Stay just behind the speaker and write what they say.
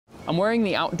I'm wearing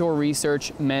the Outdoor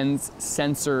Research men's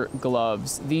sensor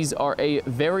gloves. These are a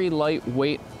very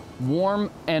lightweight,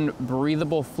 warm and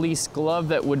breathable fleece glove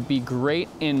that would be great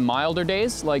in milder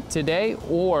days like today,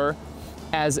 or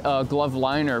as a glove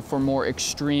liner for more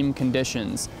extreme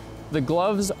conditions. The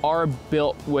gloves are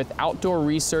built with Outdoor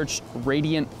Research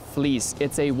Radiant Fleece.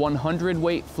 It's a 100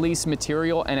 weight fleece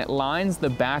material and it lines the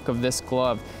back of this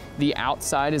glove. The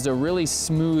outside is a really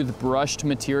smooth brushed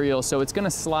material, so it's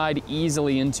gonna slide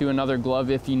easily into another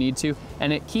glove if you need to,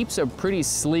 and it keeps a pretty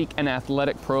sleek and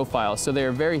athletic profile, so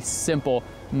they're very simple,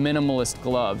 minimalist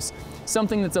gloves.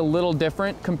 Something that's a little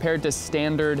different compared to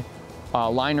standard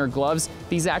liner gloves,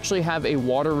 these actually have a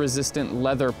water-resistant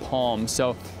leather palm,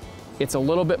 so it's a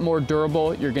little bit more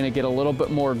durable. You're gonna get a little bit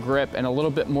more grip and a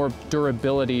little bit more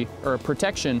durability or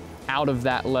protection out of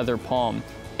that leather palm.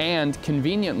 And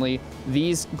conveniently,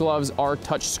 these gloves are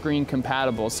touchscreen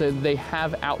compatible, so they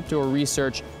have Outdoor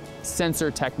Research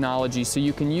sensor technology, so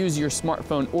you can use your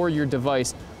smartphone or your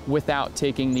device without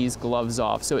taking these gloves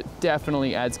off. So it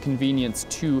definitely adds convenience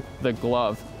to the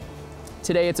glove.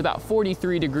 Today it's about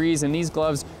 43 degrees and these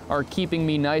gloves are keeping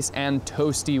me nice and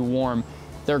toasty warm.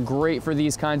 They're great for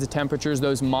these kinds of temperatures,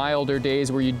 those milder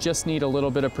days where you just need a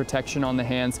little bit of protection on the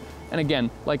hands. And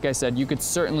again, like I said, you could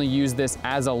certainly use this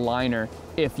as a liner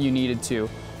if you needed to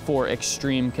for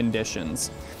extreme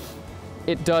conditions.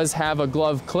 It does have a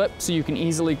glove clip, so you can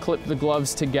easily clip the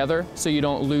gloves together so you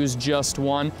don't lose just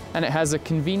one. And it has a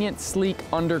convenient, sleek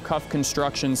undercuff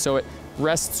construction, so it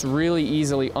rests really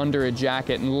easily under a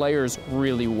jacket and layers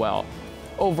really well.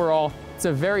 Overall, it's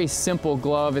a very simple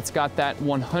glove. It's got that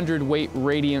 100 weight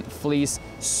radiant fleece,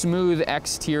 smooth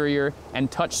exterior, and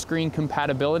touchscreen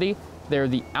compatibility. They're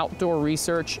the Outdoor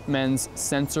Research men's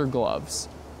sensor gloves.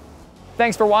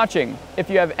 Thanks for watching.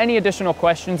 If you have any additional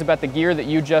questions about the gear that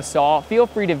you just saw, feel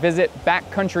free to visit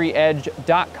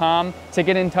backcountryedge.com to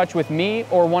get in touch with me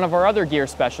or one of our other gear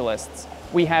specialists.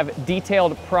 We have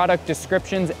detailed product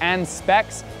descriptions and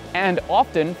specs, and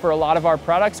often for a lot of our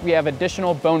products, we have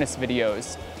additional bonus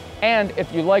videos. And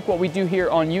if you like what we do here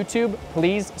on YouTube,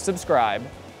 please subscribe.